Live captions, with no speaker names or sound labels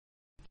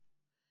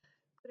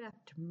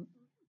afternoon,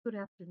 good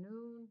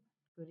afternoon,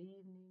 good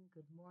evening,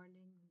 good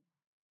morning.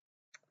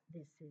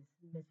 This is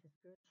Mrs.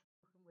 Gertz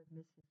spoken with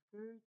Mrs.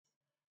 Gertz,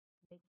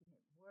 making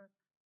it work.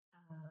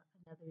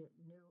 Another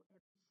new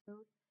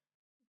episode.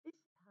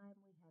 This time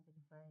we have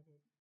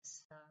invited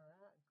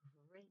Sarah, a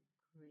great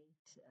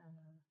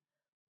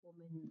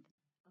woman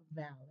of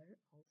valor,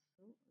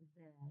 also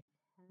that has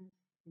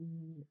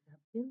the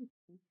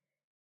ability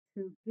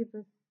to give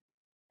us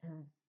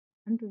an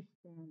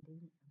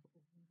understanding of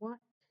what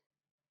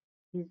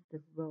is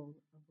the role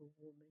of a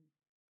woman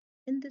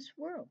in this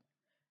world.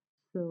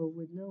 So,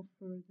 with no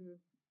further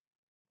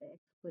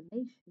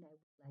explanation, I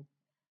would like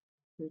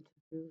to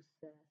introduce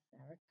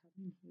Sarah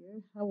coming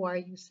here. How are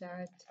you,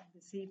 Sarah,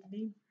 this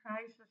evening?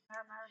 Hi,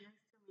 Shoshana.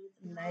 Nice to meet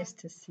you. Nice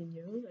to see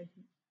you.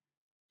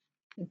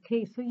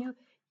 Okay, so you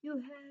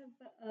have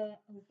a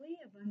way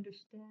of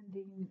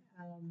understanding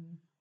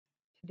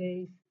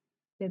today's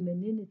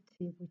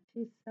femininity, which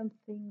is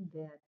something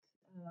that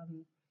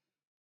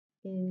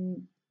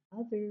in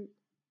other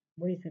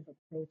ways of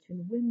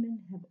approaching women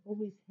have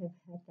always have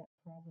had that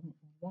problem of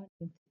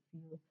wanting to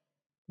feel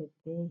that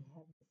they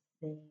have the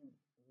same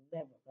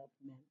level of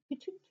men.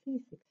 Could you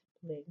please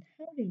explain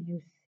how do you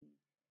see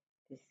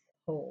this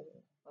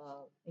whole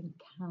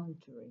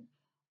encountering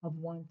of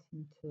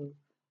wanting to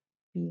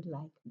be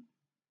like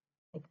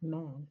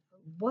man?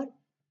 What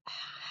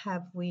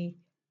have we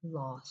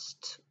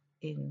lost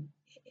in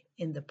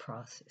in the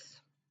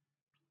process?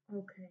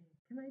 Okay.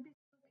 Can I be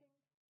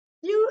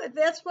talking?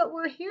 That's what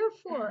we're here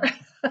for. I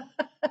like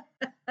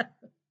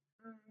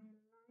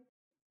to say a lot of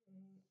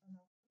times that I have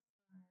nothing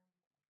against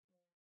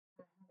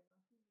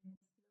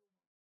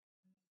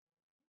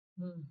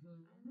no one. I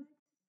Mhm. like to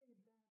say that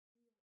we are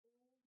all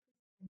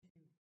Christian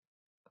Jews.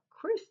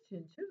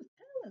 Christian Jews,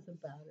 tell us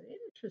about it.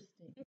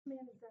 Interesting. It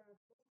means that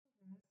most of us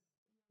we are coming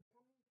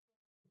from a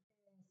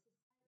society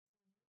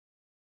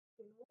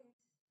in which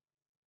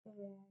maybe we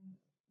were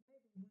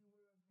very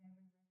religious,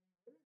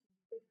 but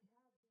we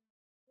have the influence of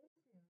the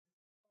culture where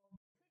we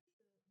were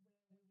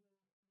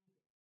living.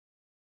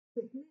 So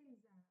it means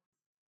that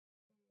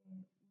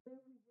when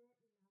we were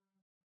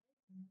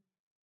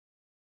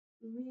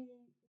in our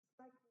society, it's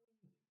like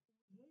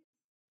we hit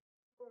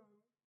from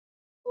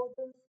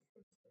other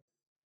scriptures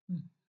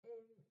Mm.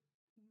 and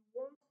you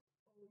want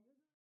or you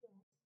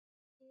don't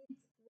want, it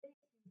makes you think,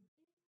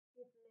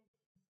 it makes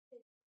you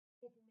say,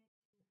 it makes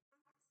you act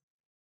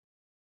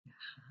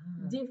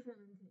Ah.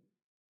 differently in a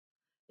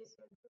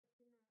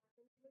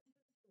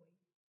conscious way.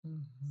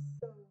 Mhm.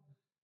 So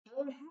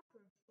our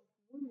approach of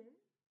women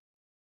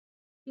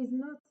is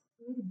not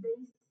really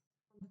based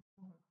on the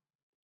Torah.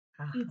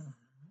 It's Aha.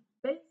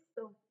 based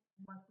on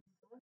what we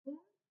saw at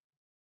home,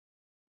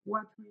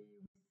 what we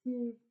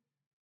receive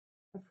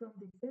from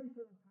the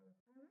example of our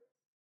parents,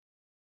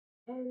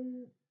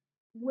 and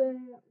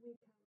where we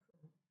come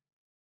from.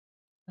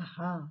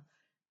 Aha.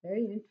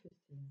 Very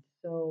interesting.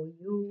 So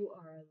you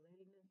are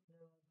letting us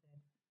know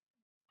that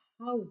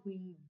how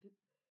we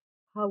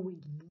how we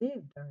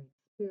lived our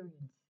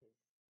experiences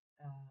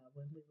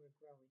when we were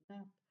growing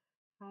up,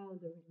 how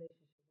the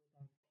relationship with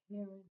our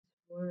parents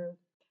were,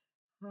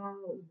 how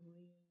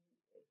we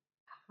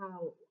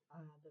how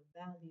the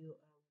value of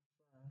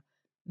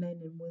men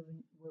and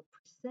women were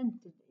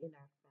presented in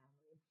our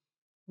family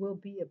will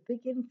be a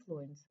big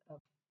influence of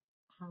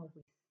how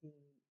we see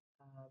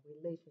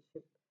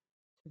relationship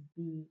to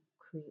be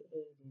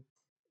created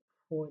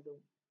for the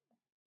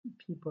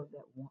people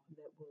that will want to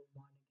get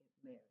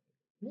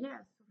married.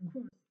 Yes, of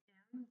course.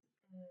 And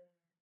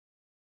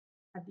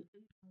at the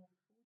age of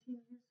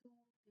 14 years old, 15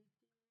 years old,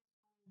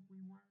 we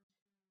want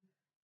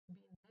to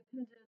be independent. We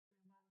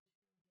want to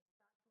get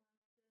started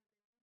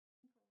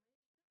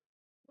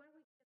where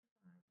we can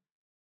find.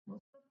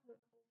 Most of the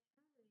whole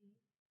family,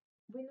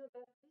 we know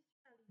that this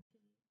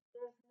reality,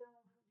 there's no,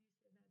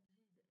 how do you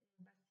say that, vide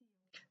and vacío.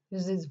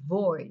 There's this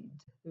void.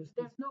 There's this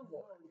There's no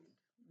void. void.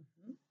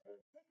 Mhm. Take a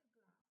glass,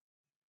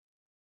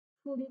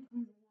 fill it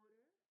with water,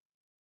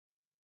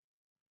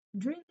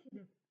 drink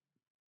it.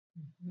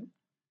 Mhm.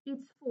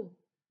 It's full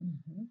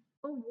Mhm.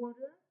 of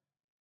water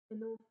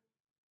and of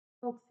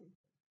oxygen.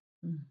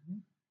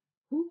 Mhm.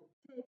 Who takes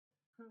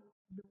out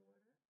the water?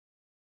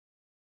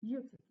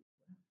 You take it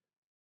out.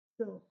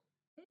 So,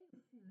 and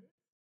you fill it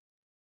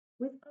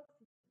with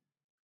oxygen.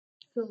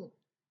 So,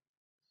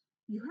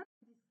 you have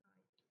to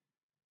decide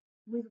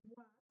with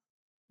what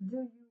do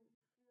you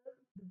fill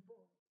the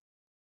void.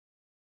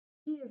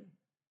 If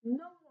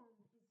no one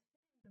is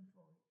filling the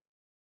void,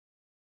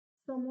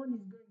 someone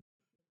is going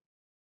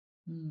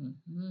to.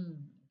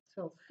 Mhm.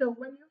 So. So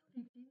when you're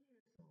 15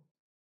 years old,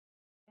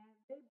 and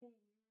maybe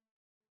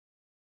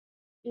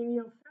in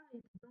your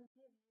family they don't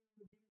give you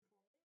the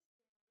information,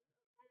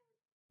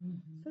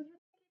 Mhm. so you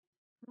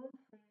take it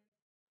from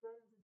friends,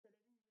 from the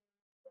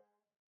television,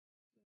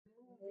 from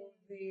the movies,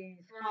 Movies,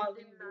 from the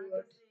Hollywood,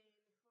 magazine,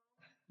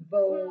 from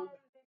Vogue.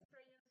 the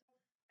experience of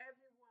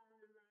everyone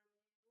around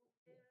you,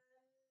 and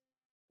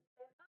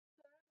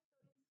after, so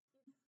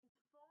it's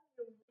from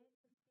your way to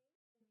think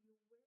and your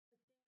way to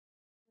think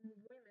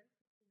women in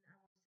our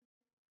society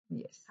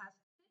Yes. has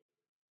to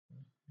think.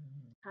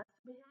 has to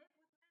behave with men,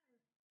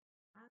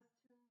 has to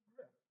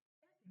grow.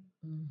 Okay.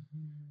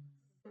 Mhm.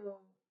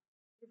 So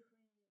if we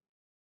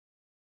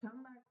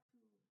come back to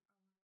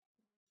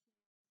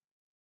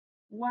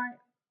why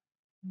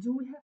do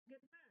we have to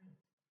get married?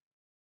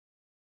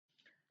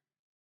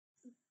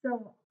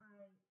 So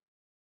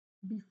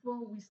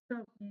before we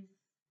start this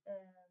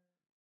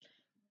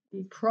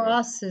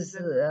Process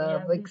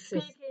yeah, of this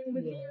exist. speaking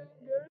with Yeah.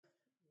 you girls,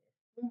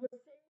 we were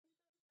saying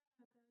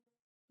it's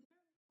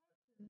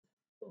very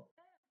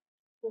important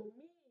for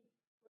me, for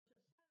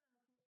Shoshana,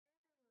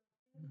 for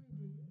everyone,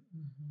 every day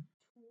Mhm.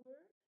 to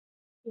work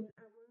in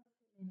our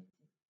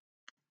femininity.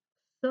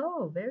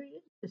 So very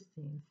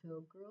interesting.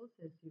 So, girls,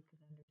 as you can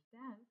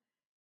understand,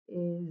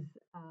 is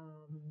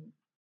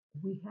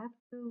we have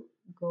to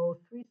go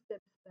 3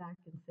 steps back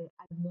and say,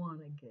 I want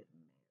to get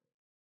married.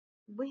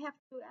 We have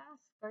to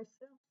ask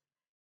ourselves,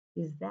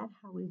 is that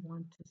how we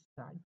want to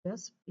start?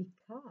 Just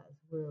because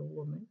we're a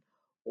woman?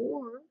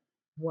 Or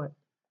what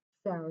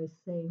Sarah is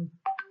saying,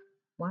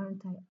 why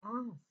don't I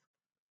ask,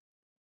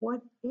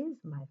 what is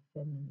my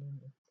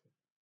femininity?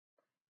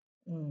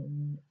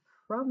 And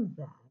from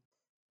that,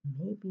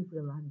 maybe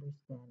we'll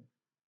understand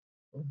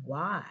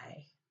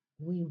why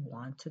we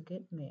want to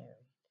get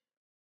married.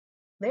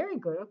 Very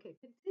good. Okay,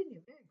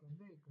 continue. Very good.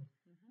 Very good.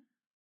 Mhm.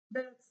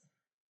 But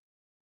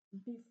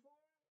before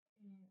starting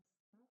with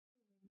the whole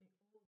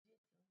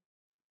detail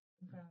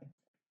about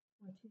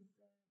what is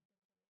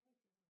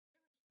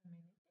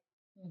femininity,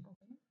 Mm.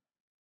 okay,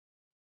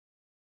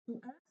 to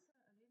answer a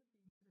little bit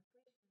the question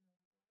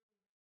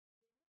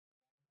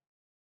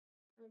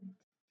of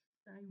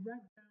I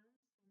write down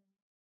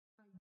some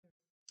ideas.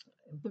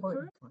 The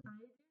Important first point.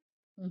 idea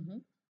Mm-hmm.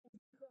 is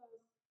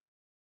because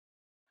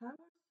our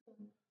soul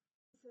is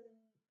a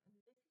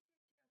necessity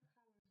of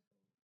our soul.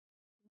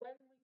 When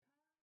we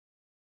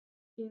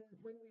when we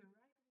arrive in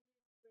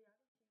this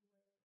reality,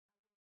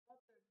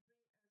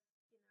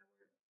 when our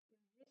mother bring us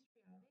in this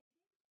reality,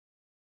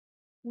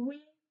 we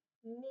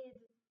need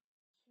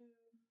to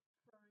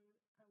find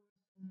our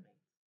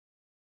soulmate.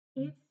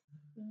 It's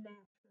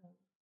natural.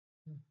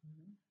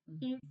 Mm-hmm.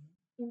 It's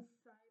Mm-hmm.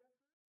 inside of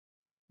us.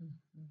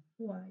 Mm-hmm.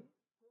 Why?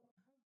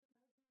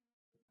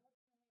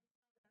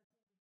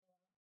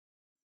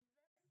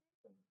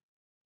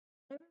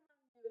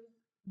 Everyone knows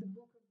the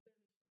book of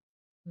Bereshit.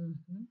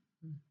 Mm-hmm.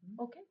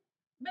 Mm-hmm. Okay?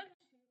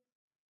 Bereshit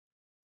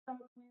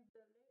starts with the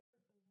letter of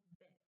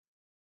Bet.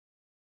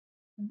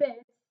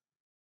 Bet,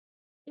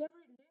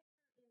 every letter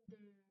in the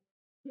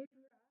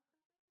Hebrew alphabet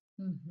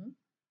Mm-hmm.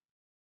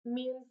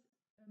 means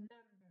a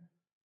number.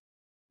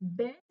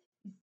 Bet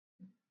is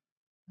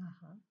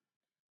Uh-huh.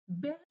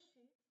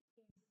 Bereshit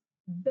is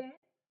Bet.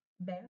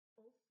 Bet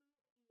also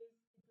is it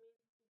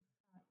means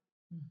inside.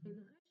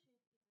 Mm-hmm.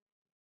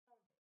 And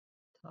Reshit is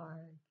target.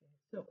 Target.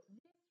 So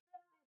this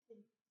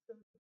reality, so the Torah comes and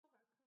says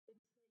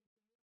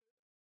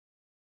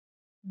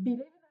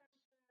believe in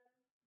Hashem,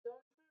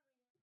 don't worry,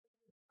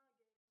 the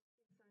target is inside this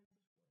world.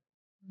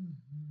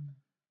 Mm-hmm.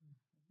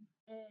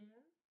 And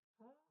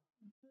how do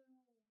we take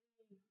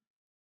this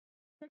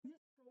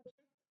project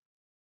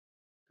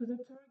to the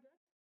target?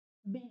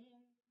 Being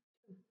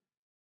two.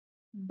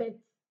 Bet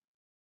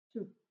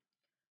two.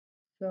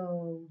 So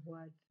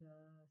what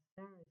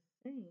Sarah is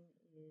saying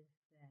is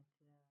that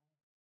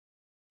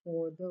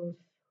for those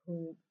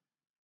who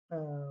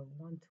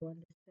want to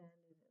understand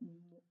it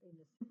in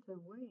a simpler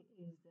way,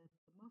 is that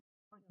the most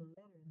important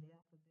letter in the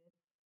alphabet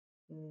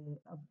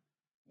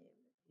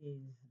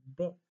is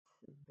bet.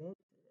 Bet,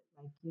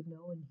 like you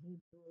know, in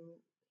Hebrew,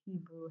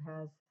 Hebrew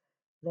has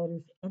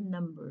letters and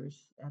numbers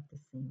at the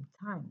same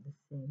time, the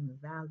same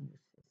value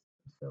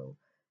system. So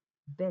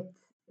bet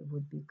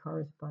would be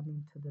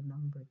corresponding to the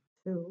number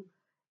two,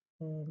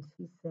 and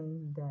she's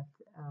saying that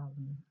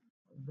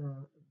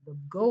the the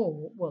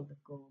goal, well, the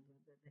goal,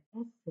 the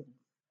essence of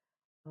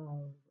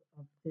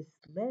of this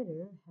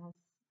letter has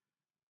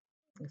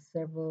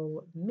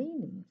several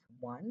meanings.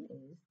 One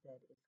is that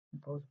it's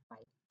composed by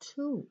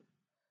two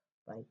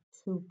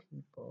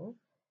people,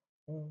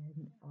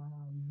 and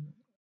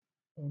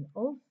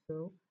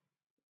also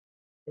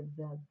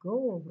the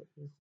goal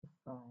is to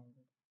find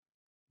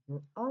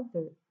the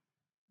other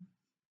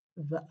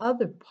the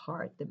other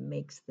part that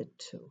makes the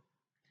two.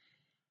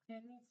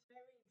 And it's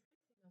very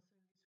interesting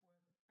also in this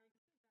world.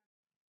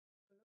 I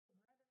see that a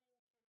lot of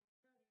writers can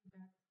tell you that can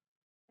write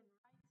books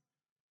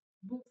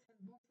and books and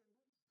books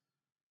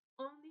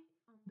only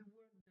on the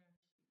word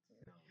Bereshit.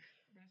 So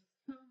there's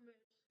so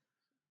much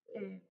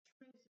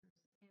treasures and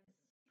secrets in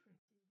this world.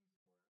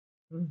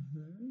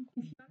 Mm-hmm.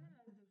 If you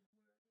analyze this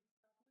word, it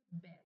starts with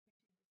Bet, which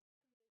is the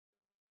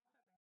second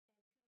letter of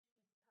the alphabet,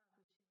 and Shita,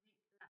 which is the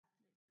last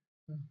letter.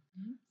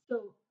 Mm-hmm.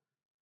 So,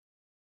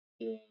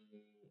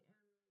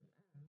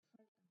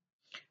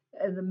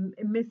 The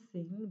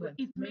missing, well, what's missing?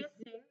 it's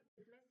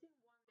missing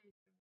one letter, which is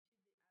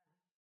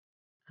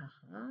the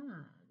Aha.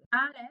 Aleph.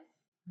 Aleph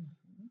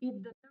Mm-hmm. is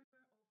the number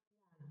of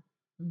one,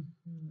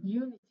 Mm-hmm.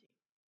 unity.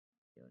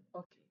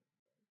 Okay.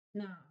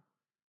 Now,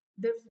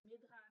 there's a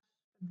midrash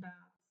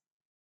about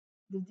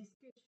the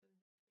discussion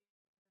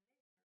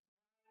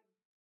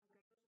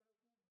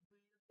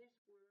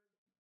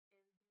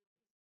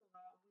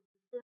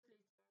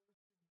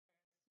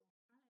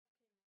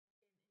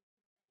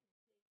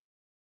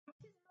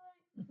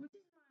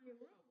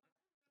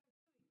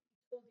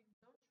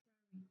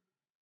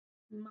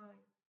my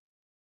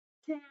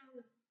 10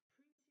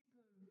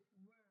 principal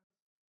words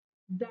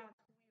that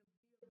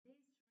will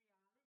build this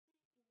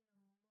reality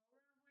in a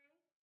moral way,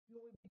 you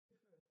will be the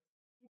first.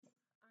 It's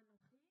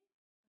Anochi,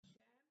 Hashem,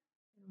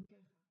 Elokecha.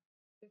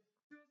 The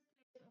first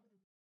letter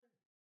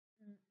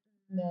of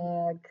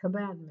The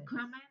commandment,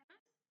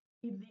 commandments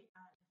is the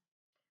Aleph.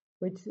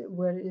 which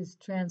what is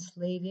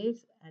translated,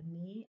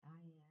 Ani,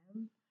 I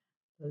am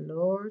the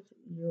Lord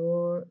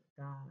your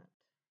God.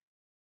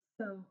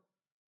 So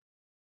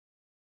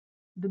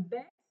the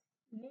best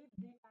need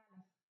the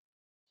Aleph.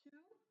 Two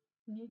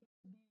need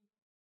to be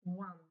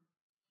one.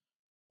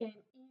 And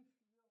if your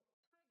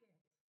target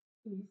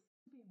is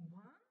to be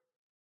one,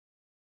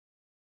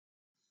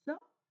 so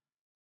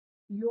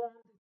you're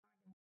on the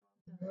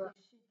target of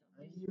the sheet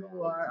of this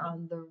You are reality.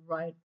 on the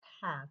right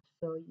path.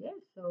 So yes,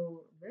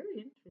 so very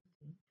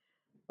interesting.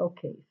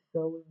 Okay,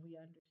 so what we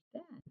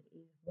understand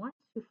is once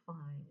you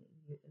find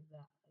the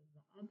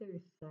other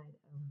side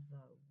of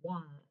the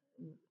one,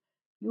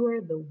 you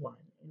are the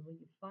one, and when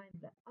you find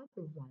the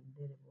other one,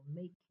 then it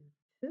will make you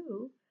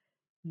two.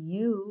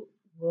 You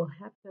will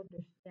have to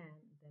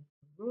understand that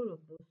the role of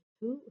those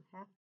two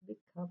have to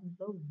become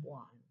the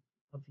one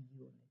of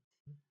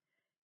unity.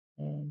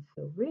 And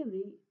so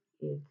really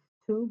it's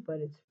two, but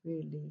it's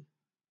really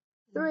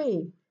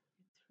three, It's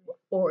three.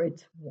 or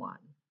it's one.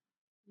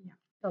 Yeah.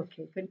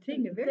 Okay,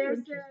 continue. Very There's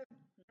interesting.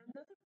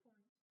 another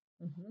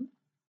point. Hmm.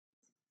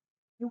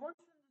 You want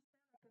to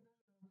understand, like,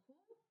 I don't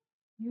know who,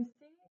 you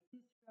say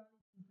this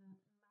reality is a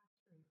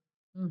matter.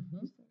 Hmm.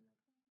 You say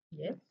like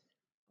Yes.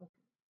 that.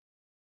 Okay.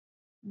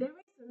 There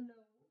is a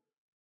law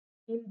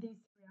in this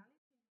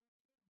reality,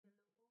 which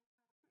is the law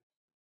of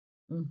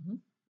attraction. Hmm.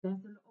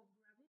 There's the law of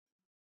gravity.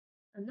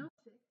 An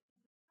object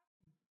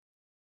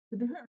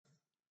is attracted to the earth.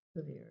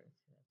 To the earth.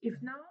 If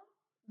now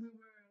we were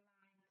like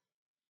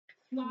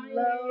flying,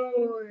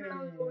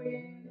 Flowing,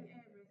 flowing, everything,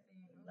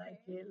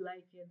 okay?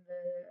 like in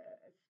the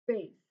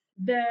space,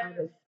 The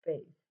outer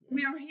space.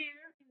 we Yes. are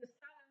here in the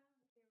salon,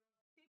 there are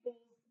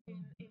tables Mhm.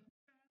 and chairs and every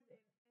kind of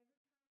object.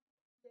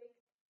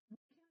 We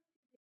can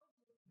see the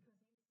object because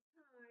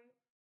inside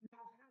you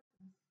have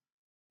atoms.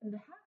 And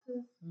the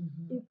atoms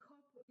Mhm. is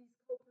composed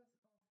of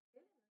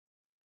elements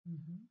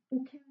Mhm. who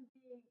can be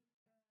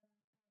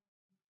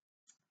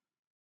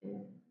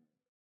uh,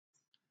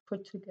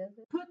 Put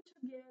together. put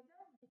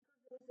together because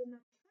there is an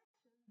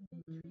attraction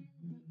between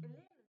the Mhm.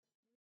 elements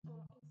which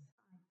are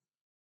inside.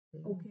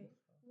 Beautiful. Okay,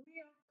 we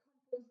are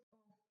composed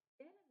of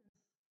elements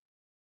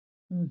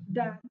Mhm.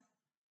 that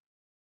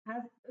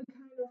has a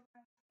kind of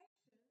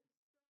attraction.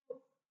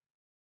 So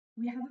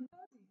we have a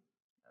body.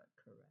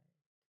 Correct.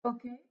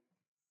 Okay,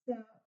 so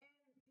and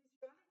this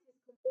reality is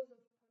composed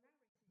of polarity.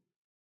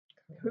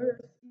 Correct.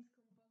 Earth is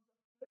composed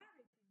of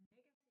polarity,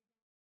 negative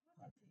and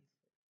positive.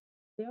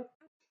 They are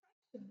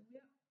attraction. We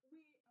are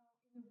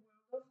in a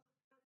world of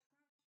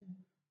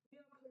attraction. We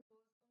are composed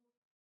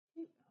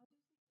of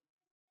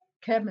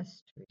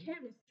Chemistry.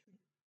 chemistry.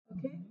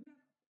 Okay, Mhm. we have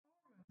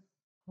hormones.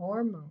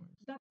 Hormones.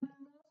 That's the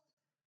most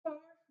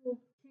powerful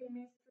chemistry in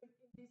this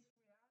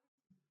reality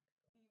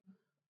in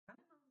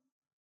animals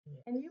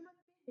Yes. and human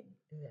beings.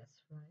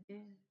 That's right.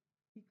 And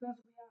because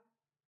we have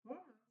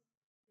hormones,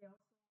 they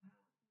also have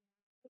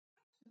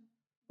attraction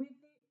with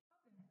the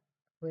other.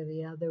 With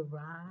the other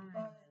right.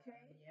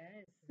 Okay,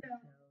 Yes. so So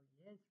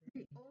yes.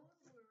 the old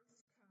words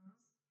comes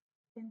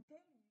and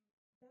tell you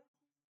that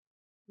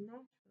is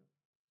natural.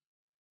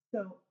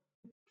 So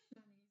the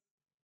question is,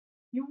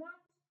 you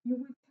want, you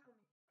will tell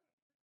me,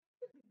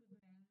 okay, I can be with a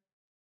man,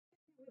 I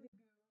can be with a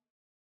girl.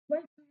 Why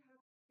do you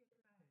have to get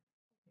married?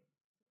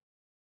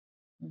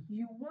 Okay, Mhm.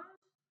 you want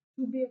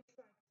to be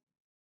attracted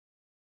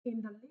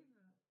in the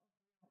liver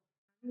of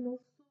your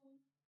animal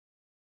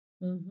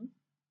soul, Mhm.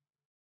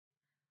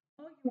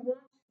 or you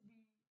want to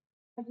be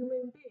a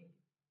human being.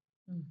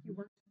 You Mhm.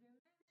 want to be a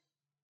nurse.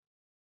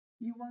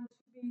 You want to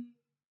be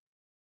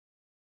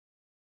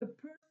a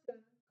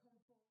person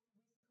composed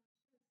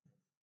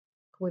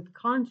with consciousness. With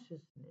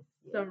consciousness.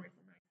 Yes. Sorry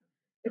for my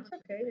It's okay.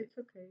 consciousness. It's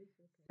okay. It's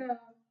okay. So,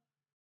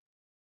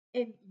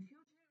 and if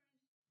you're Jewish,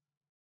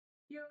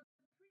 you're the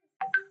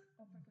princess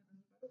of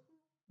Hakadosh Baruch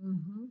Hu,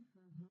 Mhm.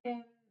 Mhm.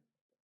 and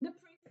the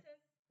princess has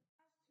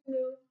to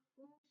know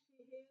who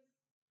she is,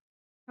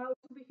 how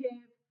to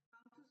behave,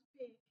 how to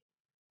speak.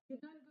 You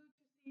don't go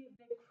to see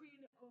the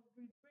queen of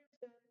Great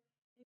Britain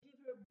and give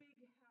her a big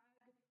hug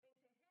and say,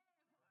 "Hey,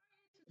 how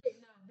are you today?"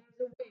 No, there's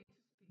a way to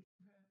speak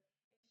to her, and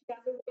she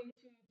has a way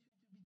to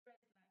be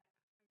dressed like.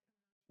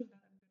 I'm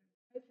not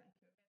sure that I'm gonna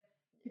dress like her,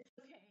 but it's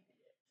okay.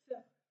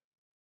 So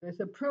There's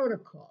a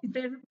protocol.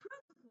 there's a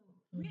protocol.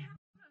 We Mhm. have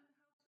to learn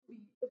how to be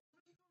a Jewish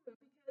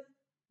woman because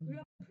we Mhm.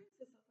 are the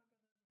princess of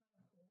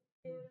Hakadosh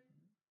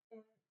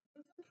and there's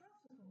a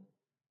protocol.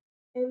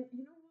 And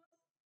you know what?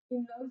 He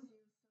knows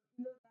you, so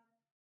he knows that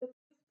the best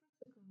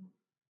protocol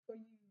for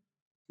you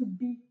to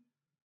be,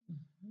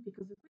 Mhm.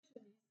 because the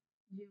question is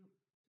you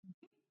to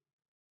be,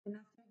 and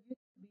after you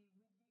to be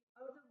with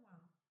the other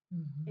one.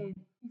 Mhm. And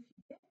if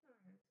you get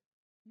married,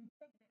 you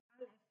take the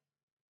aleph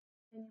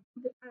and you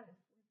put the aleph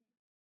with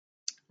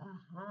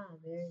Aha,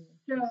 very you.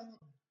 So interesting.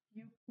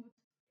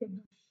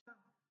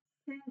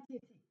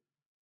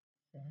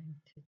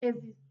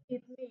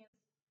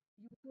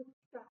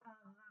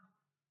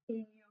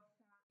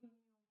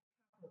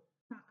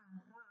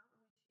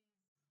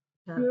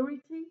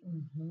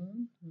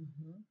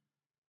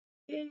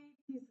 It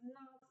is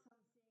not something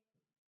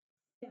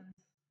sense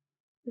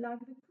like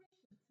the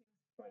Christian things,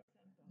 for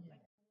example, Yeah.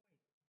 like the word.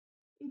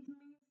 It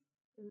means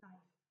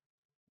life.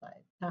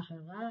 Like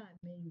tahara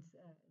means,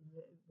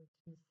 which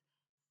is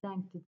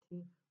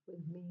sanctity,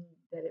 would mean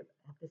that at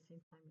the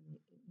same time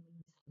it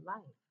means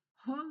life.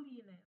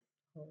 Holiness.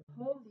 Holiness.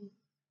 Holy.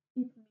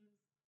 It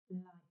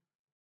means life.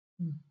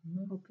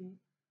 Mhm. Okay.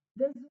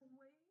 There's a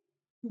way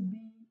to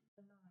be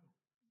alive.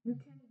 You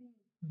can be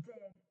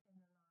dead and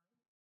alive,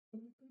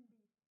 and you can be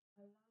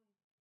alive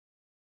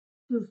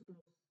plus plus.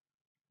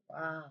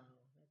 Wow,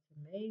 that's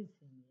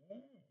amazing.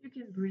 Yes. You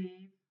can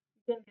breathe.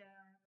 You can get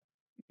up.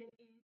 You can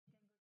eat. You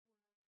can go to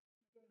work.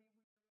 You can be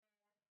with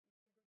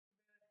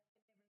your man. You can go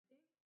to bed and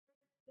everything.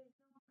 But there's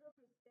no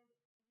purpose.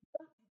 You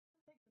don't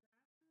take an after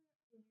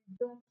and you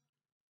don't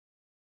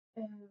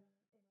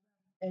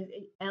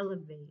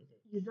Elevate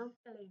it. you don't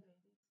elevate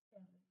it.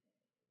 Elevate.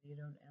 You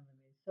don't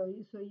elevate. So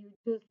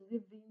you're just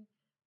living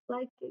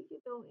like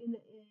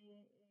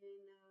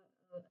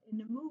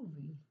in a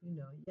movie.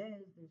 Yes,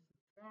 there's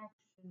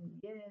attraction.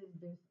 Yes,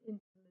 there's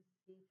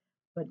intimacy,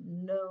 but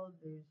no,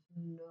 there's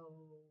no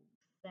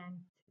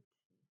sanctity.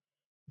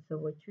 So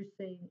what you're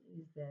saying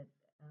is that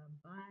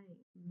by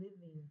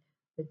living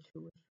the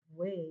Jewish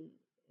way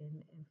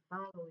and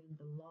following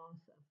the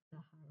laws of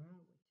Tahara,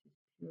 which is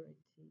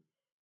purity,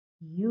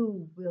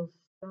 you will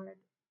start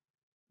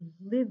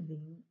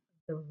living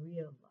the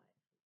real life.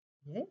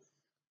 Yes?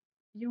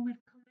 You will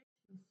connect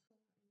your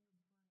soul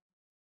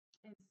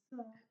and your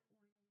body.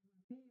 And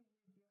so when you be with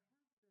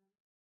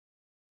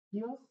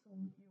your soul,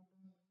 your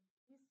body,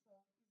 his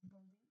soul, his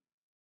body,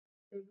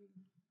 they will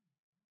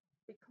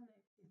be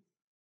connected.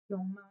 Your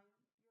mind,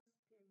 your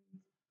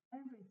spirit,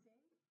 everything.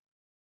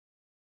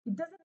 It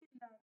doesn't mean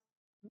that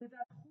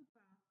without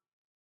chuppah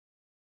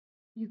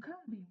you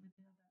can't be without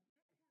that.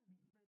 You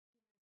can be,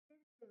 but in a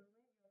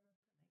spiritual way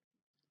you're not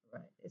connected.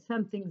 Right.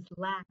 Something's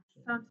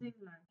lacking. Something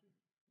like it.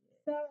 Yes.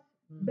 So,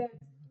 but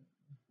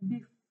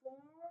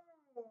before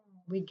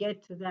We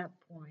get to that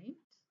point.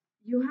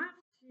 you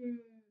have to,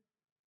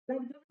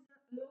 like there is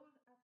a law of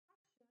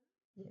attraction.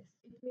 Yes.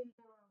 It means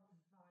there are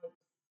vibes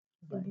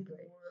in this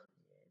Vibration. world.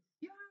 Yes.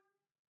 You have,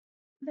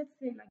 let's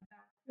say like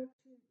that. You have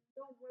to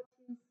know what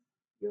is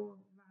your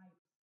vibe.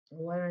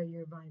 What are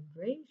your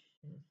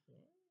vibrations?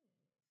 Yes.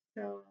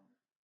 So,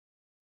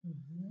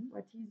 Hmm.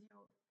 what is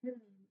your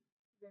feminine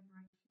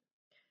vibration?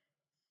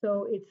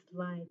 So it's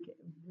like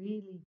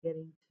really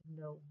getting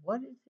to know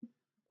what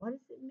does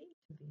it mean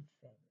to be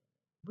feminine?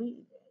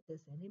 We Does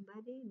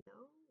anybody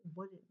know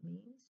what it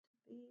means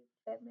to be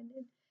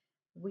feminine?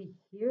 We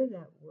hear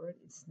that word.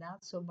 It's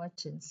not so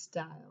much in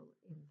style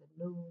in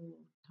the new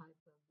type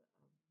of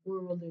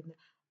world in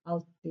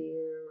out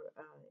there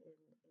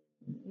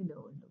in the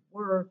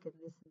work and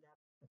this and that.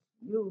 But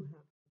you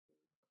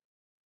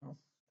have as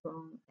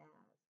strong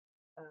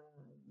as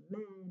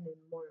men and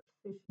more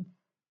efficient.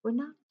 We're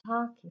not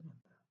talking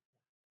about.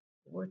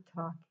 We're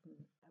talking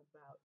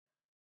about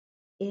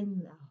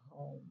in the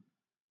home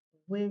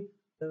with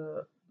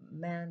the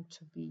man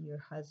to be your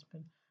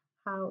husband,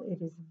 how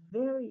it is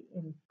very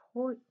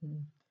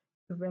important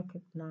to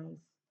recognize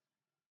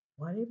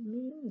what it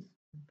means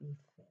to be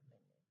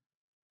feminine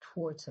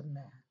towards a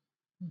man.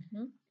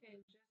 Hmm.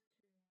 And just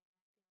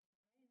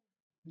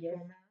to Yes.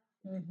 for now,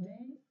 for Hmm.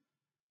 today,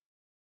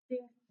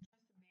 think just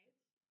a bit.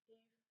 If you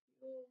try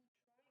to work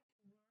on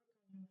your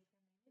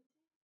femininity,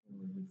 and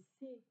we will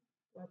see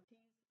what is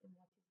and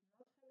what is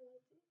not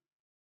femininity,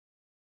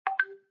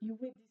 you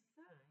will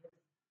decide,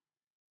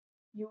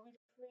 you will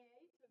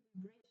create a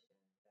vibration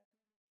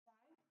that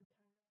will attract the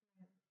kind of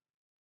man.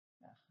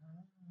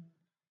 Uh-huh.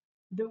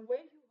 The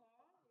way you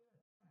are, you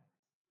attract.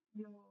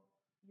 Your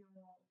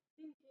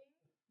thinking,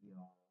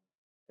 your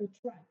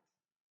attract.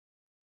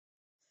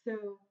 So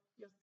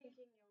your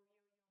thinking, your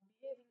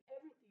behaving,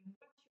 everything,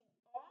 what you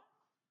are,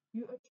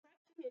 you're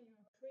attracting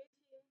and you're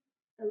creating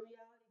a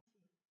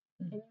reality.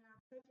 And Mm-hmm. you're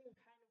attracting a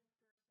kind of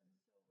person.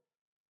 So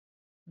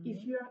if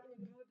Mm-hmm. you are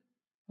in a good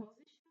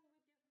position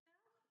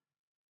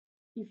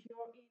with yourself, if you're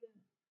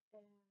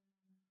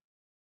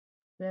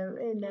um,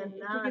 In a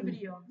non,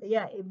 equilibrium,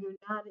 yeah, if you're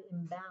not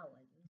in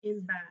balance,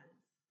 in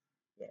balance,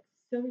 yes.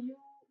 so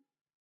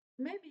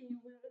maybe you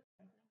will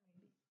attract, not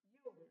maybe you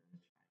will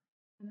attract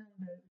an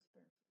unbalanced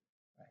person.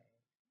 Right.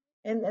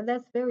 And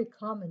that's very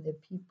common that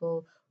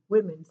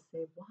women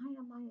say, why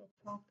am I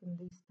attracting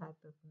this type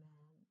of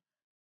man?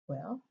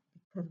 Well,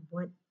 because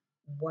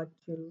what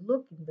you're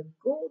looking, the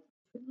goal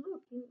that you're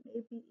looking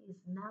maybe is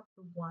not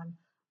the one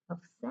of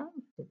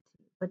sanctity,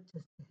 but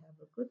just to have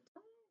a good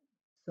time.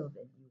 So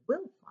then you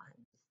will find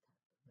this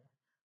type of man.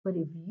 But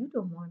if you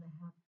don't want to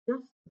have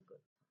just a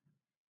good time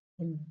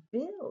and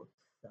build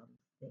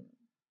something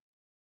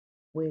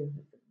with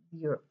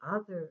your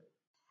other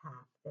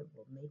half that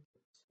will make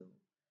it two,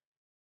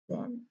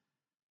 then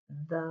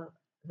the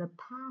the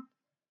path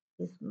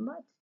is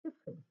much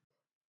different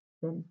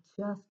than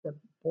just a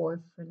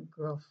boyfriend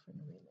girlfriend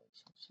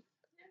relationship.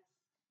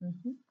 Yes.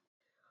 Hmm.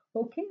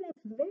 Okay,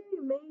 that's very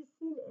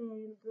amazing.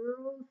 And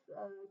girls,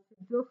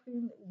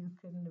 Josephine, you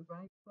can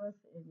write to us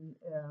and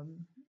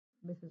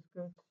Mrs.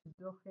 Gertz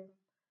Joachim.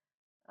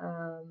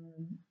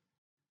 Um,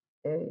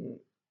 uh,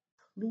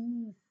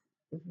 please,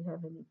 if you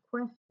have any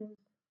questions,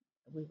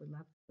 we would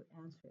love to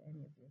answer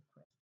any of your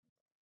questions.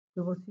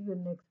 We will see you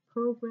next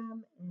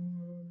program,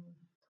 and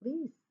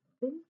please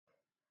think,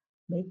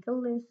 make a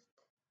list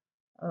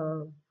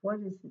of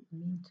what does it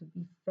mean to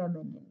be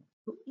feminine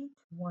to each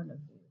one of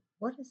you.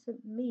 What does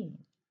it mean?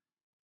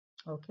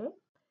 Okay.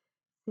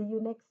 See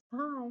you next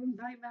time.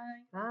 Bye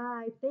bye.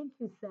 Bye. Thank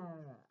you,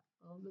 Sarah.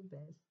 All the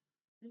best.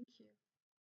 Thank you.